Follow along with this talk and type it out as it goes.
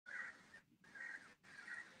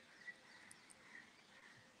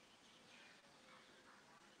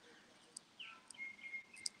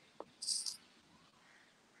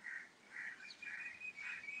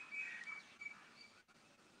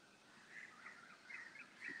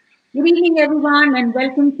Good evening, everyone, and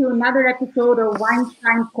welcome to another episode of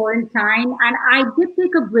WineShineQuarantine. And I did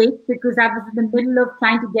take a break because I was in the middle of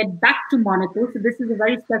trying to get back to Monaco. So this is a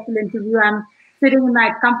very special interview. I'm sitting in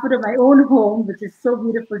my comfort of my own home, which is so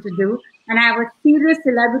beautiful to do. And I have a serious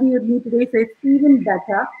celebrity with me today, so it's even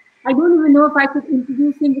better. I don't even know if I could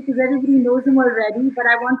introduce him because everybody knows him already, but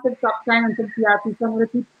I want some talk time and some TRP, so I'm going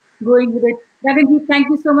to keep going with it. Gaganjeet, thank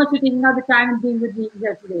you so much for taking out the time and being with me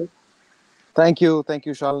here today. Thank you,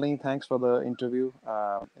 Shalini. Thanks for the interview.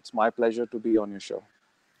 It's my pleasure to be on your show.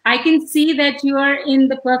 I can see that you are in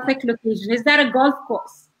the perfect location. Is that a golf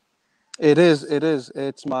course? It is. It is.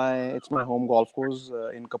 It's my home golf course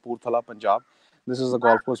in Kapurthala, Punjab. This is the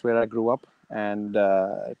golf course where I grew up, and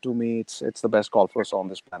to me, it's the best golf course on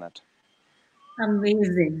this planet.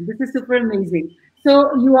 Amazing. This is super amazing.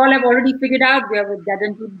 So you all have already figured out we are with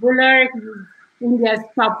Gaganjeet Bhullar. He's India's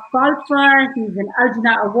top golfer. He's an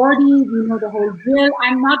Arjuna Awardee. We know the whole drill.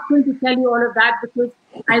 I'm not going to tell you all of that because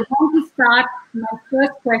I want to start my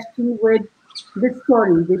first question with this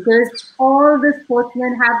story because all the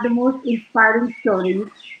sportsmen have the most inspiring stories.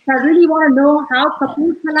 So I really want to know how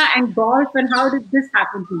Kapurthala and golf and how did this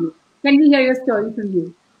happen to you? Can we hear your story from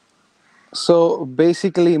you? So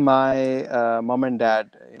basically, my mom and dad,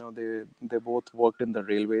 they both worked in the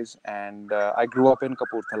railways, and I grew up in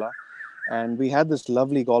Kapurthala, and we had this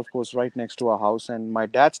lovely golf course right next to our house. And my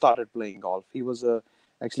dad started playing golf. He was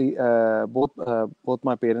actually both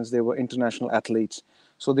my parents, they were international athletes,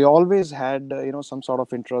 so they always had some sort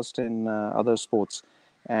of interest in other sports.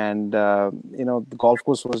 And the golf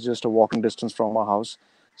course was just a walking distance from our house.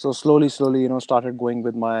 So slowly, started going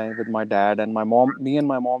with my dad and my mom. Me and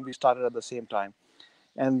my mom, we started at the same time.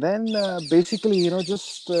 And then basically,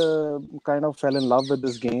 just kind of fell in love with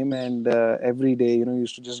this game. And every day,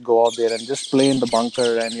 used to just go out there and just play in the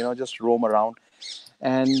bunker and just roam around.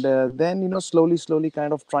 And then slowly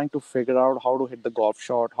kind of trying to figure out how to hit the golf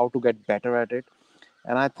shot, how to get better at it.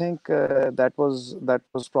 And I think that was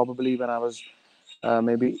probably when I was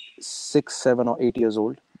maybe 6, 7, or 8 years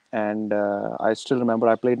old. And I still remember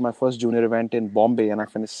I played my first junior event in Bombay and I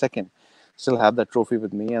finished second. Still have that trophy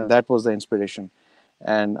with me, and that was the inspiration.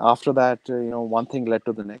 And after that, one thing led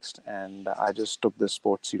to the next, and I just took this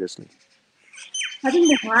sport seriously. I think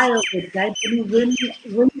the high of it, right? When you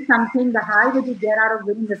win something, the high that you get out of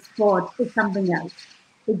winning a sport is something else.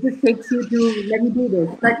 It just takes you to let me do this.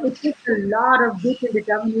 But it takes a lot of grit and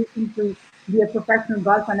determination to be a professional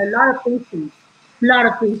golfer and a lot of patience. A lot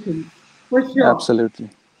of patience, for sure. Absolutely,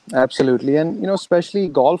 absolutely. And especially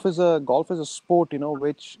golf is a sport,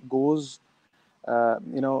 which goes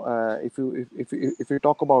if you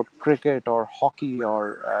talk about cricket or hockey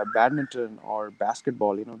or badminton or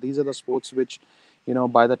basketball, these are the sports which,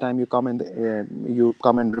 by the time you come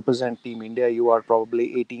and represent Team India, you are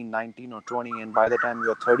probably 18, 19, or 20, and by the time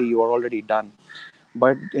you're 30, you are already done.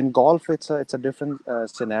 But in golf, it's a different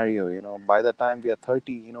scenario. By the time we are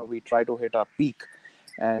 30, we try to hit our peak,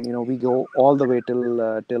 and we go all the way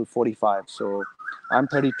till 45. So I'm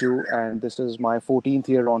 32, and this is my 14th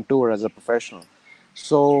year on tour as a professional.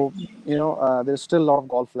 So there's still a lot of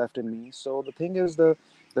golf left in me. So the thing is, the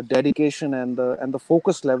dedication and the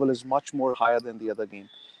focus level is much more higher than the other game.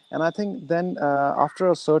 And I think then after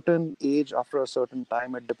a certain age, after a certain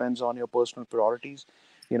time, it depends on your personal priorities.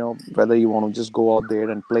 Whether you want to just go out there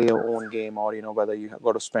and play your own game, or whether you have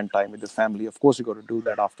got to spend time with your family. Of course, you got to do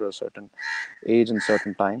that after a certain age and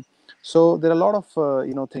certain time. So there are a lot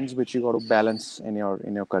of things which you got to balance in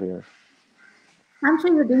your career. I'm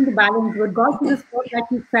sure you're doing the balance, but golf is a sport, like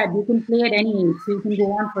you said, you can play at any age, so you can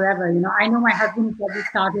go on forever. I know my husband probably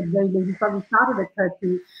started very late. He probably started at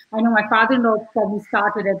 30. I know my father-in-law probably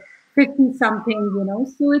started at 50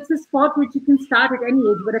 something. So it's a sport which you can start at any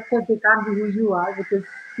age, but of course they can't be who you are because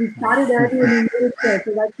you started early and you made it there,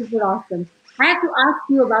 so that's super awesome. I have to ask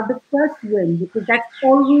you about the first win because that's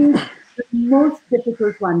always the most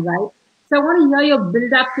difficult one, right? So I want to hear your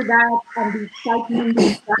build up to that and the excitement,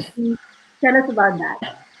 the anxiety. Tell us about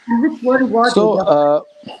that. And which world was it? So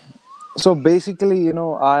so basically,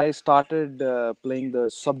 I started playing the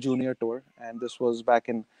sub junior tour, and this was back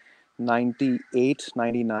in 98,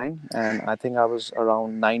 99, and I think I was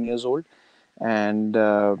around 9 years old. And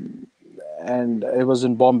and it was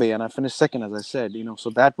in Bombay, and I finished second, as I said. So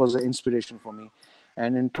that was an inspiration for me.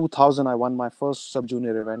 And in 2000, I won my first sub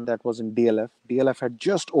junior event. That was in DLF. DLF had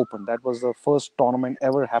just opened. That was the first tournament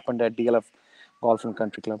ever happened at DLF Golf and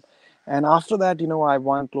Country Club. And after that, I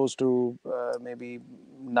won close to maybe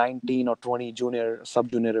 19 or 20 junior sub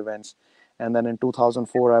junior events. And then in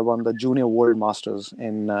 2004, I won the Junior World Masters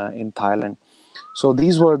in Thailand. So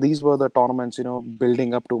these were the tournaments,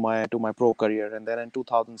 building up to my pro career. And then in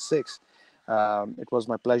 2006, It was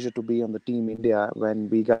my pleasure to be on the team India when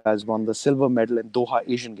we guys won the silver medal in Doha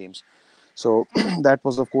Asian Games. So that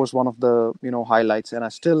was, of course, one of the highlights. And I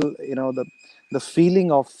still, the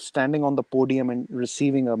feeling of standing on the podium and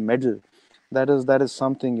receiving a medal, that is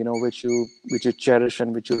something which you cherish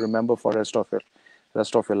and which you remember for rest of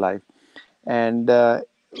your life. And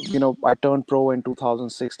I turned pro in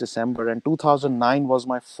 2006 December, and 2009 was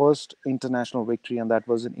my first international victory, and that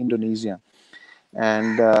was in Indonesia.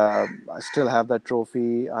 And I still have that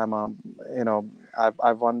trophy. You know,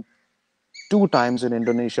 I've won 2 times in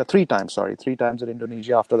Indonesia, 3 times, sorry, 3 times in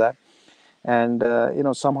Indonesia after that. And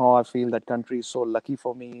somehow I feel that country is so lucky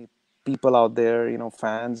for me. People out there,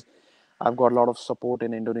 fans. I've got a lot of support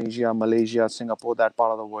in Indonesia, Malaysia, Singapore, that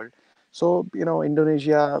part of the world. So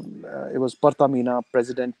Indonesia, it was Pertamina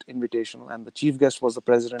President Invitational, and the chief guest was the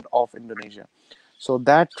president of Indonesia. So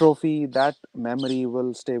that trophy, that memory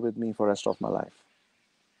will stay with me for the rest of my life.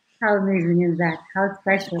 How amazing is that? How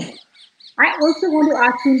special. I also want to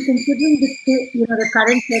ask you, considering the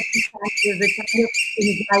current circumstances, the kind of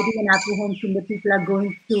anxiety and apprehension that people are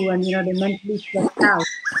going through, and they're mentally stressed out.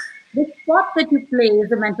 The sport that you play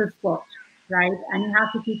is a mental sport, right? And you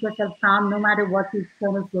have to keep yourself calm no matter what the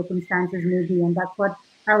external circumstances may be. And that's what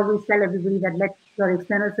I always tell everybody, that let your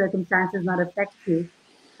external circumstances not affect you.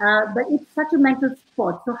 But it's such a mental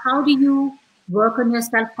sport. So how do you work on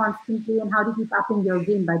yourself constantly, and how do you keep upping your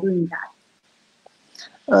game by doing that?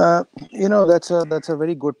 That's a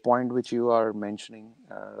very good point which you are mentioning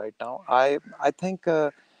right now. I think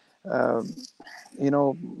uh, you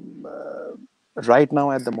know right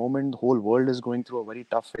now at the moment the whole world is going through a very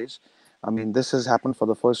tough phase. I mean, this has happened for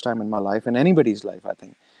the first time in my life, in anybody's life, I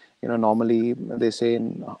think. Normally they say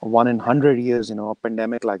in 1 in 100 years, a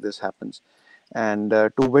pandemic like this happens. And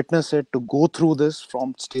to witness it, to go through this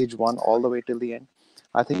from stage one all the way till the end,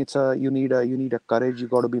 I think it's a you need a courage. You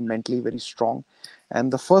got to be mentally very strong.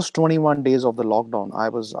 And the first 21 days of the lockdown, I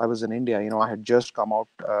was in India. I had just come out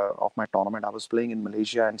of my tournament. I was playing in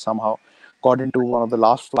Malaysia and somehow got into one of the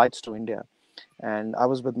last flights to India. And I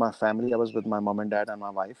was with my family. I was with my mom and dad and my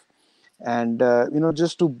wife. And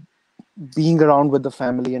just to being around with the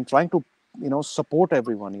family and trying to support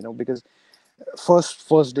everyone. Because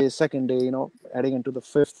first day, second day, heading into the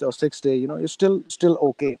fifth or sixth day, you're still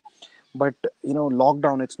okay. But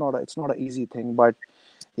lockdown, it's not an easy thing. But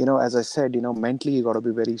as I said, mentally you got to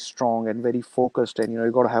be very strong and very focused, and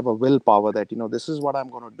you got to have a willpower that this is what I'm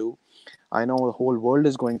going to do. I know the whole world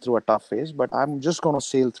is going through a tough phase, but I'm just going to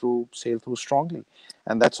sail through strongly.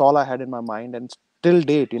 And that's all I had in my mind. And till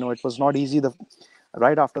date, it was not easy. The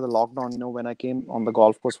right after the lockdown, when I came on the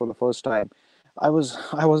golf course for the first time, I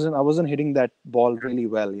wasn't hitting that ball really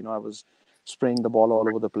well. I was spraying the ball all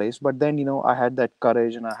over the place. But then, I had that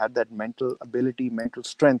courage and I had that mental ability, mental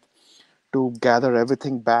strength to gather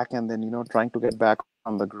everything back, and then trying to get back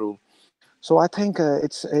on the groove. So I think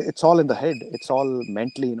it's all in the head. It's all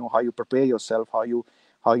mentally. How you prepare yourself, how you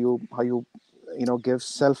give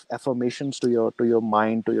self affirmations to your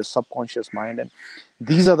mind, to your subconscious mind. And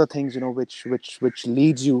these are the things which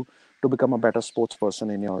leads you to become a better sports person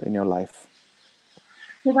in your life.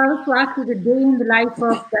 So if I was to ask you the day in the life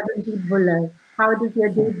of Gaganjeet Bhullar, how does your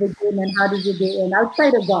day begin and how does your day end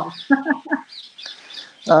outside of golf?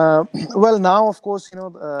 Uh, well, now, of course,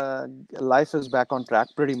 life is back on track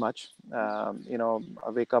pretty much. I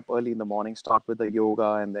wake up early in the morning, start with the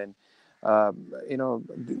yoga, and then,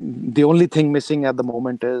 the only thing missing at the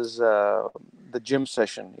moment is the gym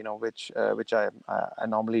session, which I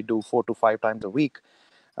normally do 4 to 5 times a week.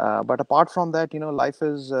 But apart from that, life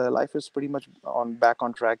is pretty much on back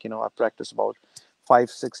on track. I practice about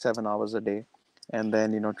 5, 6, 7 hours a day, and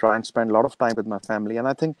then try and spend a lot of time with my family. And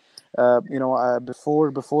I think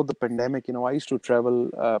before the pandemic, I used to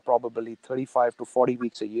travel probably 35 to 40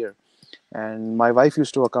 weeks a year, and my wife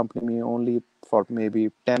used to accompany me only for maybe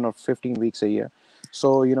 10 or 15 weeks a year.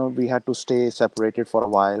 So we had to stay separated for a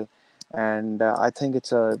while. And I think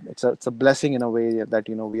it's a blessing in a way that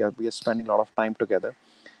we are spending a lot of time together.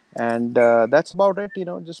 And that's about it.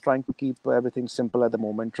 Just trying to keep everything simple at the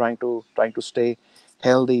moment, trying to stay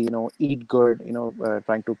healthy, eat good,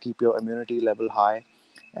 trying to keep your immunity level high.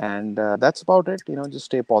 And that's about it. Just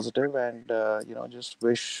stay positive, and just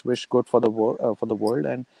wish good for the world,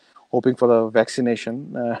 and hoping for the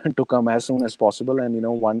vaccination to come as soon as possible. And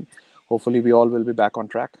one hopefully we all will be back on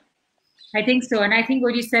track. I think so. And I think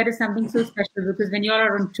what you said is something so special, because when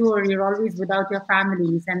you're on tour, you're always without your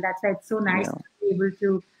families. And that's why it's so nice Yeah. to be able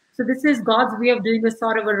to So this is God's way of doing a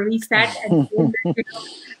sort of a reset and saying that,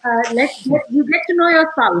 let's get you get to know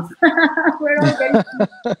your spouse. We're all getting to know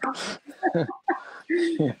our spouse.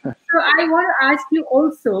 So I want to ask you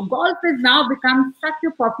also, golf has now become such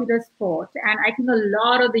a popular sport, and I think a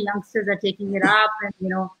lot of the youngsters are taking it up, and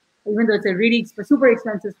even though it's a really super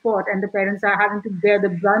expensive sport, and the parents are having to bear the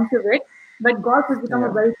brunt of it, but golf has become a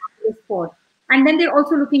Yeah. very popular sport. And then they're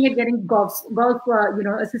also looking at getting golf,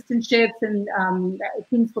 assistantships and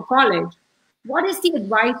things for college. What is the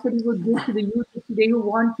advice that you would give to the youth today who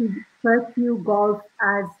want to pursue golf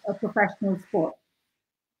as a professional sport?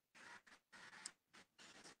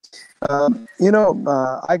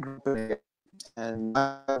 I grew up in India, and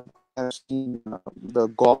I have seen the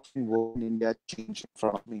golfing world in India change in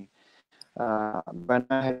front of me. When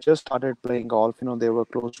I had just started playing golf, there were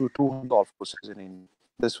close to 200 golf courses in India.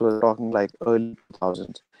 This was talking like early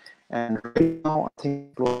 2000s, and right now I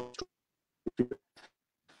think there are close to 50.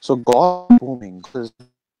 So golf is booming. Golf is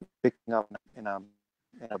picking up in a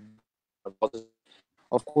big positive.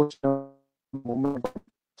 Of course, the movement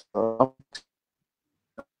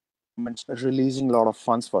government's releasing a lot of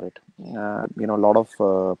funds for it. A lot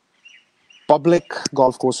of public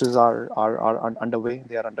golf courses are underway.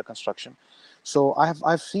 They are under construction. So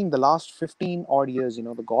I've seen the last 15 odd years.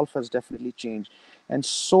 The golf has definitely changed, and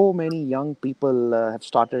so many young people have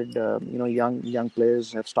started. Young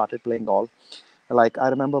players have started playing golf. Like I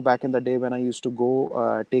remember back in the day when I used to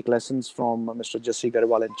go take lessons from Mr. Jassi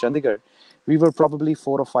Garwal in Chandigarh. We were probably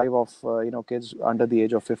four or five of kids under the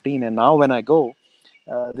age of 15, and now when I go,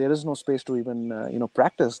 there is no space to even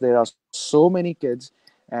practice. There are so many kids,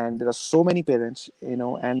 and there are so many parents,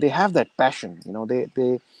 and they have that passion.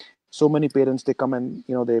 They so many parents, they come and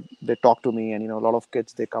they talk to me, and a lot of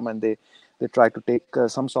kids, they come and they try to take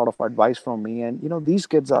some sort of advice from me. And these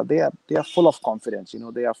kids they are full of confidence.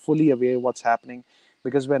 They are fully aware what's happening,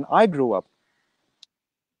 because when I grew up,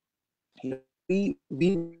 we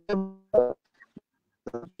never had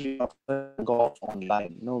the luxury of learning golf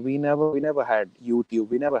online. We never had YouTube,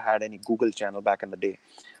 we never had any Google channel back in the day.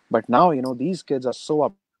 But now, these kids are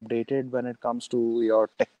so updated when it comes to your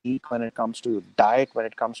technique, when it comes to diet, when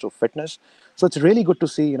it comes to fitness. So it's really good to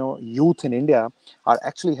see, youth in India are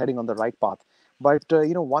actually heading on the right path. But,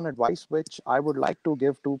 one advice which I would like to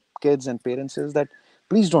give to kids and parents is that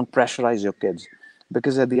please don't pressurize your kids,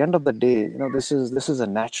 because at the end of the day, this is a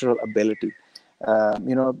natural ability.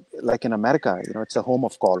 Like in America, it's a home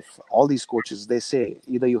of golf. All these coaches, they say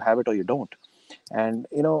either you have it or you don't. And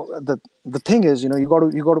the thing is, you got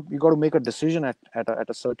to make a decision at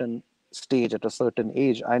a certain stage, at a certain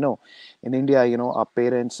age. I know in India, our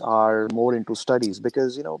parents are more into studies,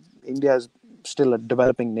 because India is still a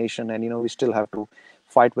developing nation, and we still have to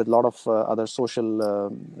fight with a lot of other social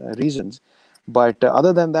reasons. But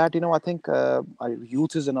other than that, I think our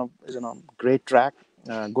youth is in a great track.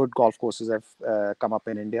 Good golf courses have come up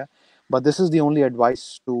in India, but this is the only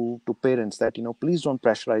advice to parents, that please don't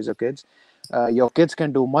pressurize your kids. Your kids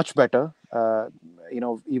can do much better,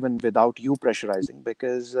 even without you pressurizing,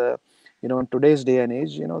 because in today's day and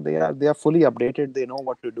age, they are fully updated. They know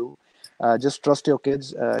what to do. Just trust your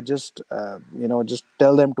kids. Just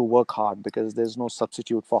tell them to work hard, because there's no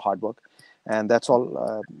substitute for hard work. And that's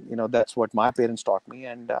all. That's what my parents taught me,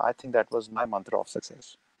 and I think that was my mantra of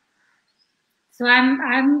success. So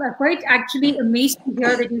I'm quite actually amazed to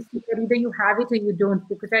hear that you say that either you have it or you don't,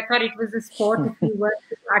 because I thought it was a sport. If you were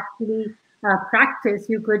to actually practice,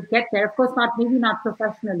 you could get there. Of course, not maybe not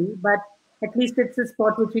professionally, but at least it's a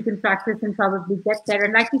sport which you can practice and probably get there.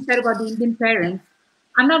 And like you said about the Indian parents,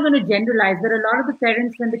 I'm not going to generalize, but a lot of the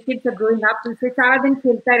parents, when the kids are growing up, will say, "सारा दिन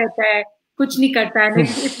खेलता रहता है, कुछ नहीं करता है." And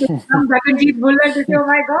if they become Gaganjeet Bhullar, they say, "Oh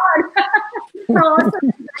my God, how awesome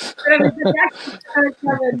is that? But it's a tax,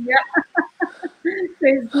 yeah." So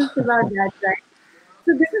it's just about that, right?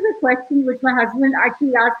 So this is a question which my husband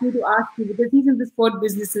actually asked me to ask you, because he's in the sport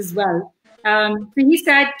business as well. So he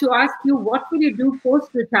said to ask you, what will you do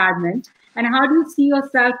post-retirement, and how do you see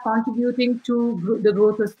yourself contributing to the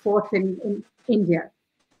growth of sports in India?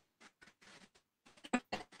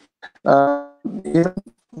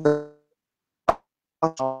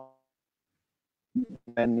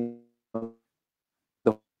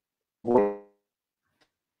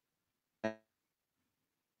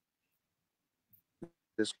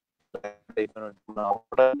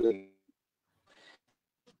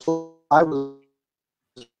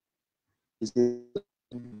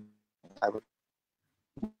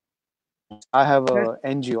 I have Yes. a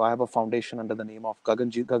NGO. I have a foundation under the name of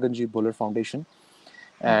Gaganjeet Bhullar Foundation.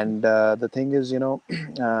 Okay. And the thing is,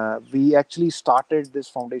 we actually started this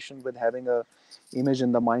foundation with having a image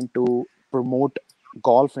in the mind to promote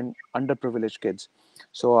golf in underprivileged kids.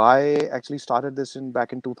 So I actually started this in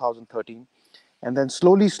back in 2013, and then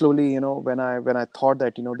slowly, when I thought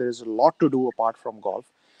that there is a lot to do apart from golf.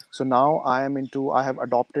 So now I have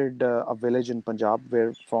adopted a village in Punjab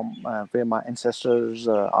where my ancestors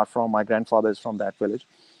are from. My grandfather is from that village.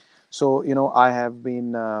 So I have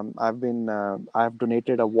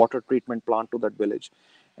donated a water treatment plant to that village,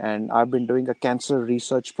 and I've been doing a cancer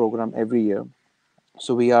research program every year.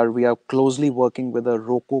 So we are closely working with a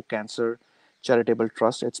Roko Cancer Charitable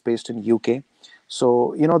Trust. It's based in UK.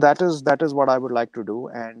 So that is what I would like to do.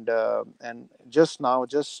 And just now,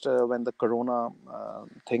 just when the Corona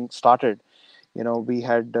thing started, we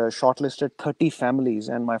had shortlisted 30 families,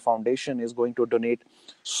 and my foundation is going to donate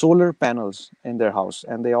solar panels in their house,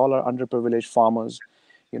 and they all are underprivileged farmers,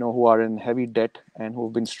 who are in heavy debt and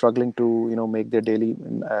who've been struggling to make their daily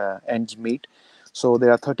ends meet. So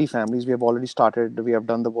there are 30 families. We have already started. We have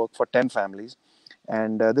done the work for 10 families,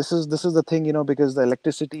 and this is the thing, because the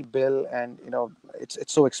electricity bill, and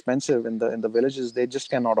it's so expensive in the villages. They just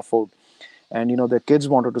cannot afford, and their kids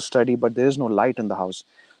wanted to study, but there is no light in the house.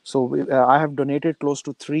 So I have donated close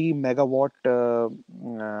to 3 megawatt uh,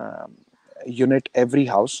 unit every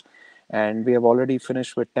house, and we have already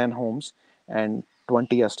finished with 10 homes, and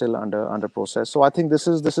 20 are still under process. So I think this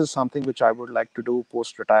is something which I would like to do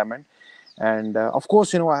post retirement. And of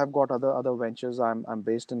course, I have got other ventures. I'm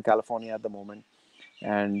based in California at the moment,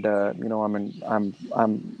 and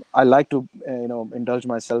I like to indulge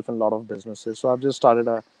myself in a lot of businesses. So I've just started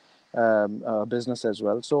a business as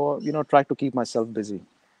well. So try to keep myself busy.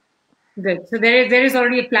 Good. So there is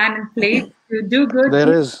already a plan in place to do good, There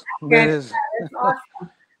give is, back, there and is. that's awesome.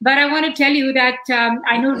 But I want to tell you that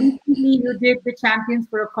I know recently you did the Champions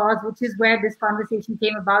for a Cause, which is where this conversation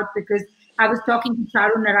came about because I was talking to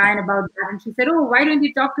Charu Narayan about that, and she said, "Oh, why don't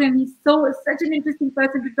you talk to him? He's such an interesting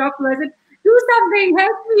person to talk to." I said, "Do something,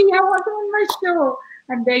 help me! I want him on my show."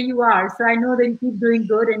 And there you are. So I know that you keep doing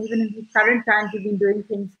good, and even in these current times, you've been doing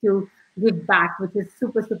things to give back, which is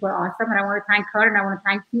super, super awesome. And I want to thank her, and I want to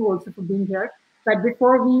thank you also for being here. But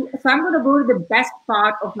so I'm going to go to the best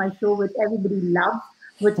part of my show, which everybody loves,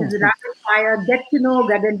 which is rapid fire. Get to know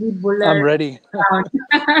Gaganjeet I'm Bhullar. ready.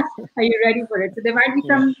 Are you ready for it? So there might be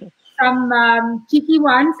Yeah. some cheeky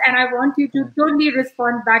ones, and I want you to totally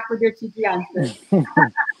respond back with your cheeky answers.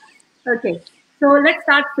 Okay. So let's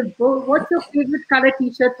start simple. What's your favorite color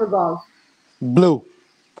T-shirt for golf? Blue.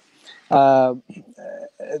 Uh,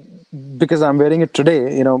 because I'm wearing it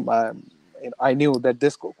today, I knew that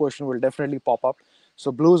this question will definitely pop up.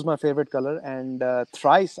 So blue is my favorite color, and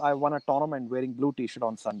thrice I won a tournament wearing blue T-shirt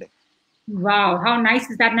on Sunday. Wow, how nice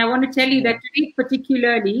is that? And I want to tell you that Yeah. today,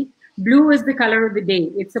 particularly, blue is the color of the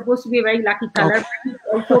day. It's supposed to be a very lucky color, Okay. but you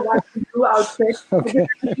also want the blue outfit because Okay.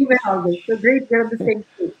 I believe in all this. So great, we're on the same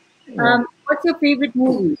page. Yeah. What's your favorite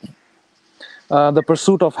movie? The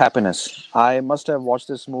Pursuit of Happiness. I must have watched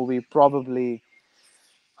this movie probably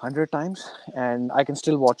 100 times, and I can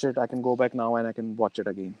still watch it. I can go back now and I can watch it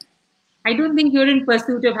again. I don't think you're in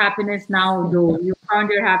pursuit of happiness now, though. You found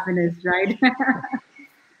your happiness, right?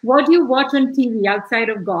 What do you watch on TV outside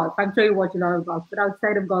of golf? I'm sure you watch a lot of golf, but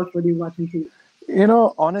outside of golf, what do you watch on TV?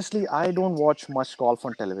 Honestly, I don't watch much golf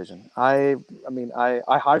on television. I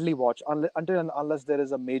hardly watch until and unless there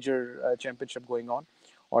is a major championship going on,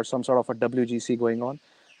 or some sort of a WGC going on.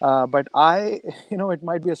 But it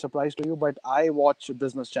might be a surprise to you, but I watch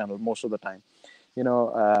Business Channel most of the time.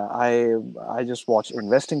 I just watch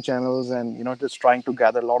investing channels, and just trying to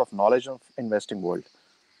gather a lot of knowledge of investing world.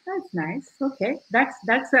 That's nice. Okay,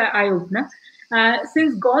 that's an eye opener.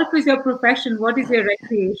 Since golf is your profession, what is your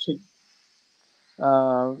recreation?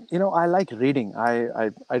 I like reading.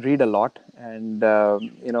 I read a lot, and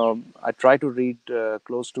I try to read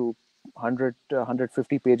close to 100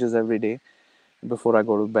 150 pages every day before I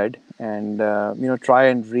go to bed, and try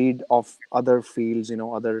and read of other fields,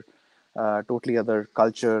 other totally other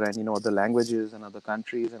culture, and other languages and other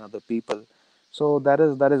countries and other people. So that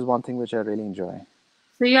is one thing which I really enjoy.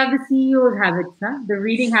 So you have the CEO's habits, huh? The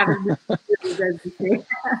reading habits, the CEO's, as we say.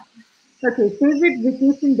 Okay, favorite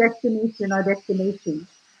vacation destination or destination?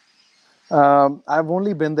 I've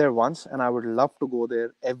only been there once, and I would love to go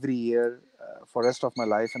there every year for rest of my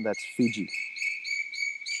life, and that's Fiji.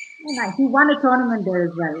 Oh, nice. You won a tournament there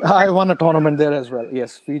as well. I won a tournament there as well.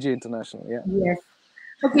 Yes, Fiji International. Yeah. Yes.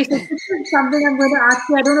 Okay, so this is something I'm going to ask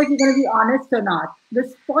you. I don't know if you're going to be honest or not. The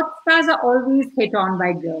sports stars are always hit on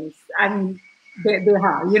by girls. I mean, they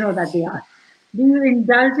are. You know that they are. Do you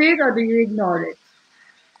indulge it or do you ignore it?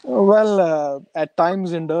 Well, at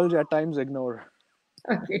times indulge, at times ignore.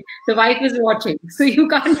 Okay, the wife is watching, so you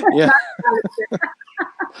can't Yeah. balance it.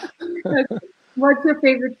 Okay. What's your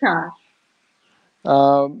favorite car?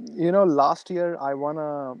 Last year I won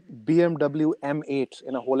a BMW M8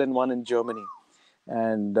 in a hole-in-one in Germany,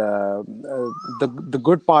 and the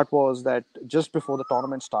good part was that just before the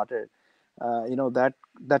tournament started, that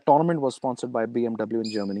tournament was sponsored by BMW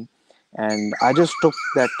in Germany, and I just took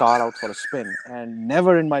that car out for a spin, and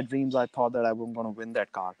never in my dreams I thought that I was going to win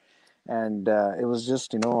that car. And it was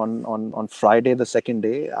just on Friday, the second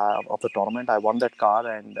day of the tournament, I won that car,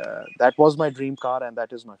 and that was my dream car, and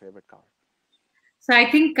that is my favorite car. So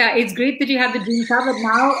I think it's great that you have the dream car, but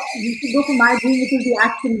now you should go for my dream, which is the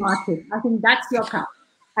Aston Martin. I think that's your car.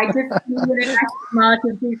 I just see you in an Aston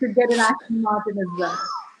Martin, so you should get an Aston Martin as well.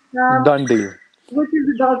 Um, Done deal. which is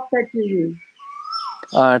the dog that you use?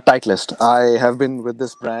 Titleist. I have been with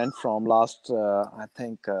this brand from last, I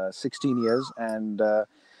think, 16 years, and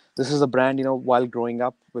this is a brand, while growing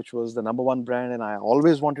up, which was the number one brand, and I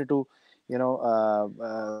always wanted to,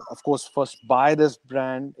 of course, first buy this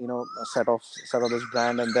brand, a set of this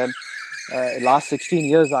brand, and then last 16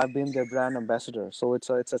 years I've been their brand ambassador. So it's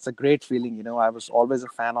a great feeling. I was always a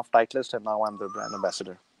fan of Titleist, and now I'm their brand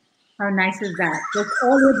ambassador. How nice is that? Like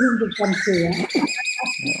all your dreams have come true. Yeah?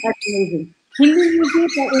 That's amazing. Hindi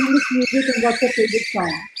music or English music, and what's your favorite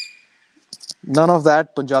song? None of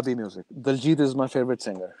that Punjabi music. Diljit is my favorite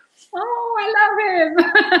singer. Oh, I love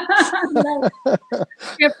him. Love.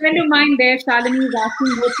 A friend of mine there, Shalini, is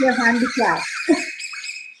asking what's your handicap.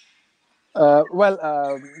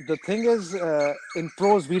 The thing is, in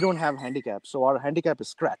pros, we don't have handicap. So our handicap is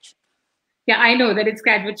scratch. Yeah, I know that it's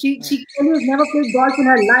cat, but she clearly has never played golf in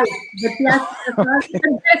her life. But she has to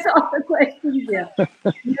address all the questions here.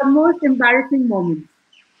 Your most embarrassing moments.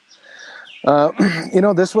 Uh,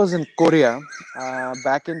 this was in Korea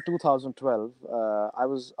back in 2012. I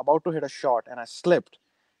was about to hit a shot and I slipped,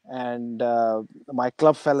 and my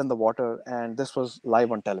club fell in the water. And this was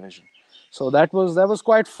live on television. So that was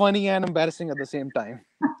quite funny and embarrassing at the same time.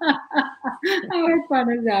 How much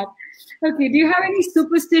fun is that? Okay, do you have any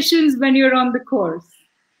superstitions when you're on the course?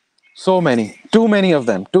 So many, too many of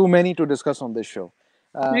them, too many to discuss on this show.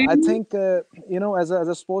 I Really? think, as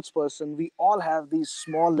a sports person, we all have these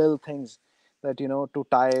small little things that, to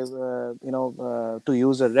tie, to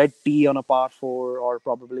use a red tee on a par four, or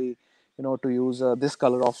probably, to use this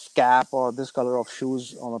color of cap or this color of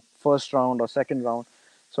shoes on a first round or second round.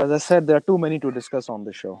 So, as I said, there are too many to discuss on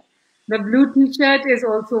this show. The blue t-shirt is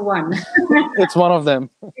also one. It's one of them.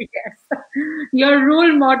 Yes. Your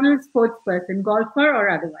role model sports person, golfer or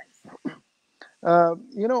otherwise?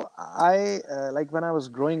 I like when I was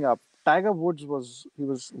growing up, Tiger Woods was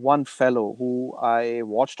one fellow who I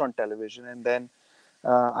watched on television, and then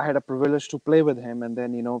I had a privilege to play with him, and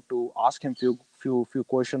then to ask him few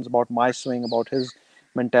questions about my swing, about his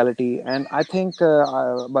mentality. And I think,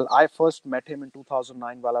 I first met him in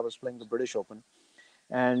 2009 while I was playing the British Open,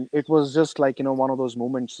 and it was just like one of those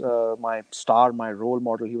moments. My star, my role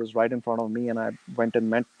model, he was right in front of me, and I went and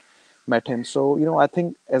met him. So I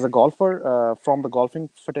think as a golfer from the golfing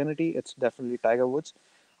fraternity, it's definitely Tiger Woods.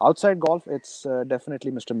 Outside golf, it's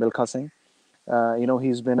definitely Mr. Milkha Singh.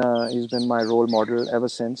 He's been my role model ever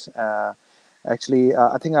since. Actually,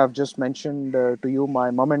 I think I've just mentioned to you,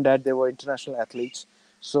 my mom and dad, they were international athletes,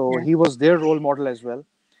 so Yeah. he was their role model as well.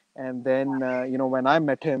 And then when I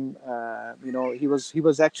met him, he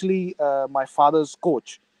was actually my father's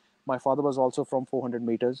coach. My father was also from 400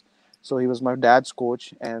 meters, so he was my dad's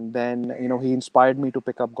coach. And then he inspired me to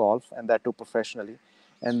pick up golf, and that too professionally.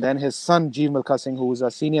 And then his son Jeev Milkha Singh, who is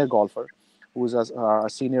a senior golfer, who's a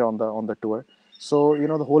senior on the tour. So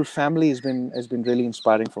the whole family has been really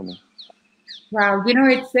inspiring for me. Wow,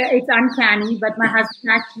 it's uncanny, but my husband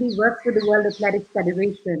actually works for the World Athletics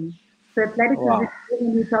Federation. So athletics is the Wow. same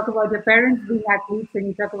when you talk about your parents being athletes and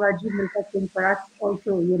you talk about Jeev Milkha Singh for us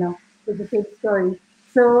also, it's the same story.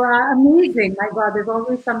 So amazing. My God, there's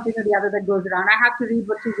always something or the other that goes around. I have to read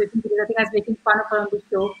what she's written because I think I was making fun of her on the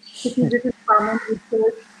show. So she's written a comment which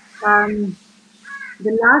says, um,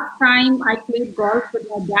 the last time I played golf with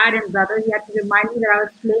my dad and brother, he had to remind me that I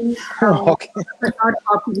was playing Okay. but not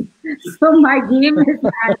hockey. So my game is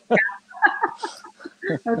handicap.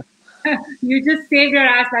 You just saved your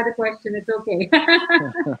ass by the question. It's okay.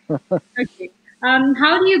 Okay.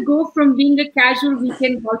 How do you go from being a casual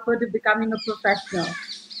weekend golfer to becoming a professional?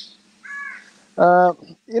 Uh,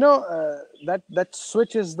 that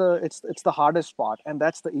switch is it's the hardest part, and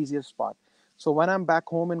that's the easiest part. So when I'm back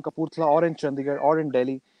home in Kapurthala or in Chandigarh or in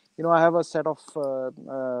Delhi, I have a set of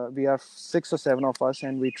we are six or seven of us,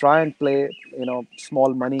 and we try and play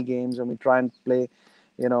small money games, and we try and play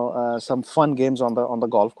some fun games on the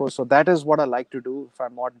golf course. So that is what I like to do if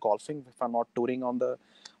I'm not golfing, if I'm not touring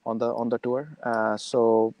on the tour.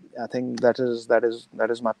 So I think that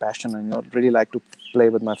is my passion, and really like to play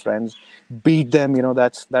with my friends, beat them.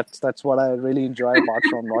 That's what I really enjoy apart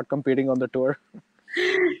from not competing on the tour.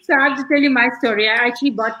 So I have to tell you my story. I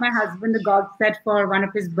actually bought my husband a golf set for one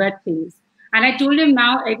of his birthdays. And I told him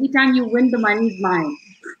now every time you win, the money is mine.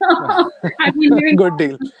 I've been doing Good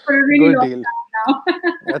deal, that for a really good long deal. time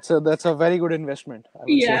now. That's a very good investment, I would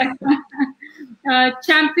say. Yeah.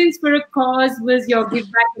 Champions for a Cause was your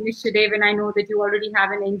give back initiative, and I know that you already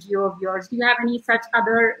have an NGO of yours. Do you have any such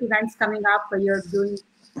other events coming up where you're doing,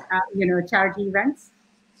 charity events?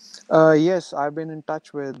 Yes, I've been in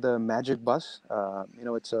touch with the Magic Bus.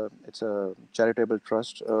 It's a charitable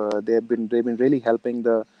trust. They've been really helping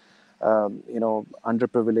the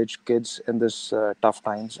underprivileged kids in this tough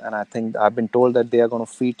times, and I think I've been told that they are going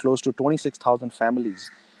to feed close to 26,000 families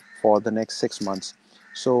for the next 6 months.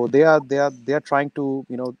 So they are trying to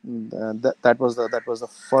that was the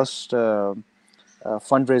first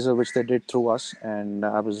fundraiser which they did through us, and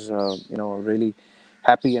I was really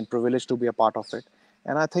happy and privileged to be a part of it.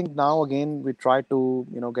 And I think now again we try to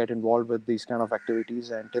get involved with these kind of activities,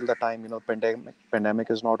 and till the time pandemic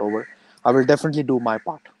is not over, I will definitely do my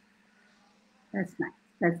part. That's nice.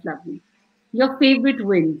 That's lovely. Your favorite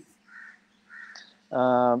wins?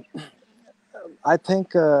 Um, I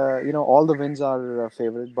think all the wins are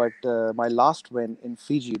favorite, but my last win in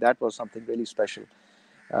Fiji, that was something really special.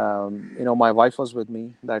 My wife was with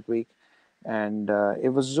me that week, and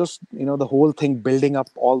it was just the whole thing building up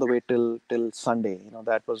all the way till Sunday.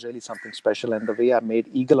 That was really something special, and the way I made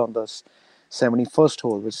eagle on the 71st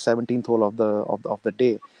hole, which 17th hole of the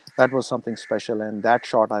day, that was something special, and that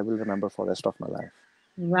shot I will remember for the rest of my life.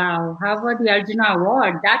 Wow. How about the Arjuna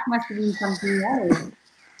Award? That must have been something else.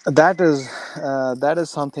 That is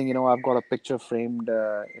something. I've got a picture framed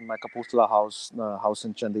in my Kapurthala house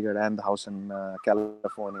in Chandigarh, and the house in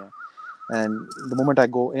California. And the moment I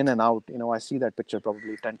go in and out, I see that picture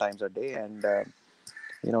probably 10 times a day, and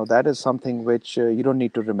that is something which you don't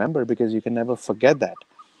need to remember, because you can never forget that,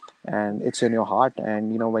 and it's in your heart.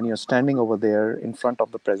 And when you're standing over there in front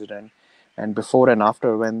of the president, and before and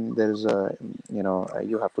after, when there's a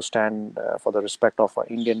you have to stand for the respect of our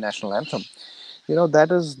Indian national anthem,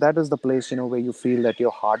 that is the place where you feel that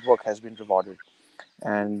your hard work has been rewarded.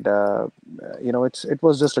 And it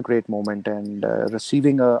was just a great moment, and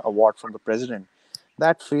receiving a award from the president,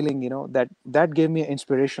 that feeling, that gave me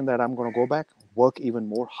inspiration that I'm going to go back, work even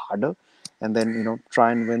more harder, and then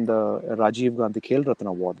try and win the Rajiv Gandhi Khel Ratna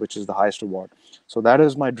Award, which is the highest award. So that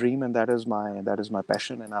is my dream, and that is my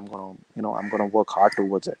passion, and I'm going to work hard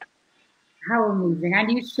towards it. How amazing.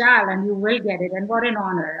 And you shall, and you will get it. And what an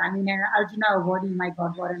honor. I mean, an Arjuna Awardee, my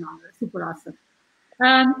God, what an honor. Super awesome.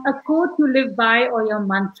 A quote you live by or your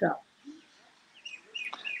mantra?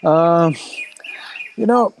 um, you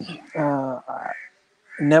know uh,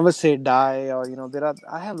 never say die, or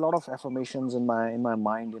I have a lot of affirmations in my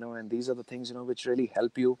mind, and these are the things which really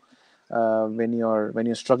help you when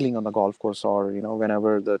you're struggling on the golf course, or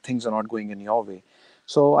whenever the things are not going in your way.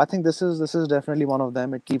 So I think this is definitely one of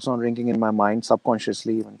them. It keeps on ringing in my mind,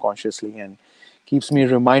 subconsciously, even consciously, and keeps me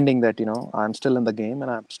reminding that I'm still in the game,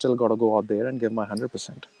 and I've still got to go out there and give my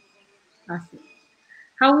 100%. Awesome.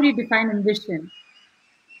 How would you define ambition?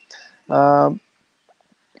 um,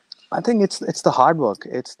 I think it's the hard work.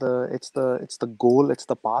 It's the goal. It's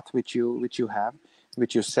the path which you have,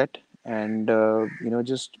 which you set, and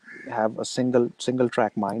just have a single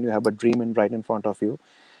track mind. You have a dream right in front of you,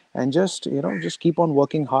 and just keep on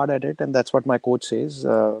working hard at it. And that's what my coach says.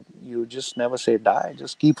 You just never say die.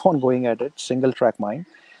 Just keep on going at it. Single track mind,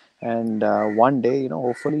 and one day,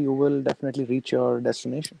 hopefully, you will definitely reach your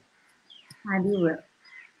destination. And you will.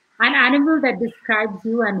 An animal that describes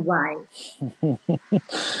you and why?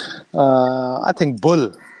 I think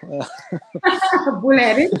bull.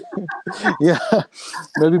 Bullheaded? Yeah,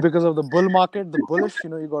 maybe because of the bull market, the bullish.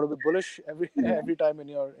 You got to be bullish every Yeah. every time in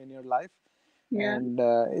your life. Yeah. And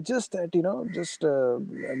it's just that just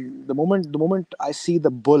the moment I see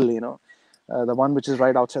the bull, the one which is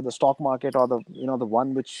right outside the stock market, or the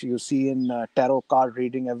one which you see in tarot card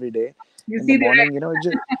reading every day You in the see the morning.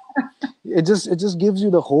 It just gives you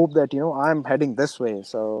the hope that I'm heading this way.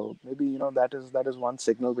 So maybe that is one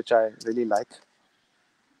signal which I really like.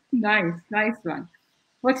 nice, nice one.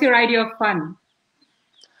 What's your idea of fun?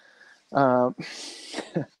 Uh,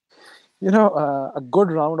 a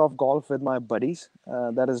good round of golf with my buddies.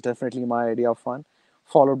 That is definitely my idea of fun.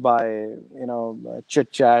 Followed by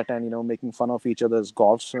chit chat, and making fun of each other's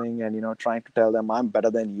golf swing, and trying to tell them I'm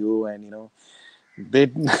better than you, and they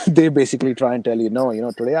they basically try and tell you,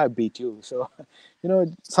 no, today I beat you. So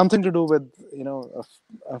something to do with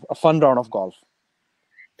a fun round of golf.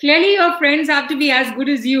 Clearly, your friends have to be as good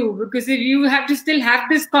as you, because if you have to still have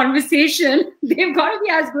this conversation, they've got to be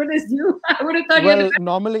as good as you. I would have thought you're the Well, best.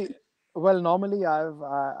 normally, normally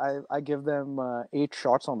I give them 8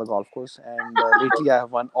 shots on the golf course, and lately I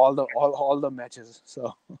have won all the matches.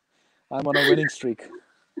 So I'm on a winning streak.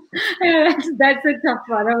 That's a tough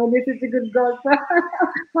one. I mean, this is a good golfer.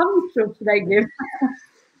 How many strokes should I give?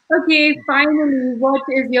 Okay, finally, what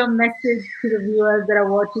is your message to the viewers that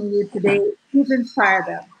are watching you today? Please inspire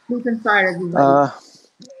them. Please inspire everybody. Uh,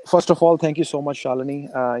 First of all, thank you so much,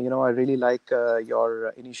 Shalini. I really like your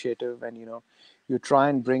initiative, and you try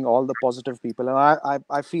and bring all the positive people. And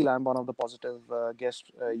I feel I'm one of the positive guests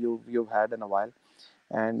you've had in a while.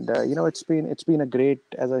 And it's been a great,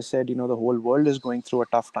 as I said, the whole world is going through a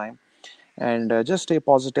tough time, and just stay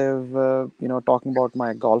positive. Talking about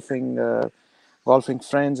my golfing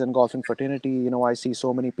friends and golfing fraternity, I see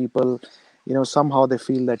so many people, somehow they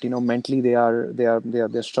feel that mentally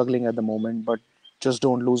they're struggling at the moment, but just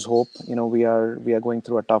don't lose hope. We are going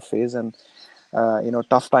through a tough phase, and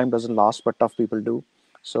tough time doesn't last, but tough people do.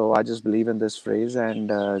 So I just believe in this phrase, and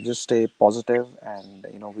just stay positive, and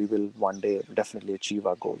we will one day definitely achieve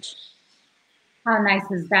our goals. How nice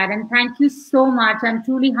is that? And thank you so much. I'm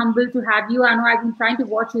truly humbled to have you. I know I've been trying to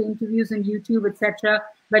watch your interviews on YouTube, etc.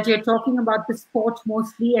 But you're talking about the sport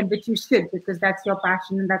mostly, and which you should, because that's your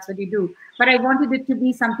passion and that's what you do. But I wanted it to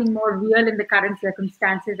be something more real in the current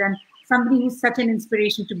circumstances, and somebody who's such an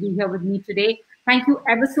inspiration to be here with me today. Thank you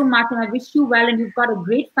ever so much, and I wish you well. And you've got a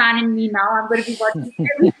great fan in me now. I'm going to be watching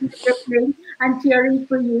everything that you're playing and cheering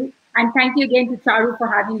for you. And thank you again to Charu for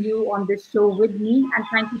having you on this show with me. And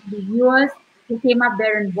thank you to the viewers who came up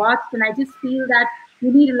there and watched. And I just feel that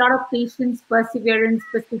you need a lot of patience, perseverance,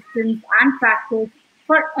 persistence, and practice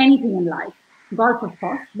for anything in life. Golf, of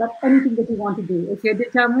course, but anything that you want to do. If you're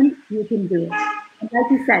determined, you can do it. And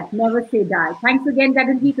like you said, never say die. Thanks again,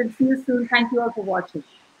 Gaganjeet, and see you soon. Thank you all for watching.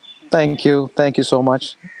 Thank you so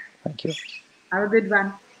much. Thank you. Have a good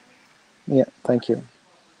one. Yeah, thank you.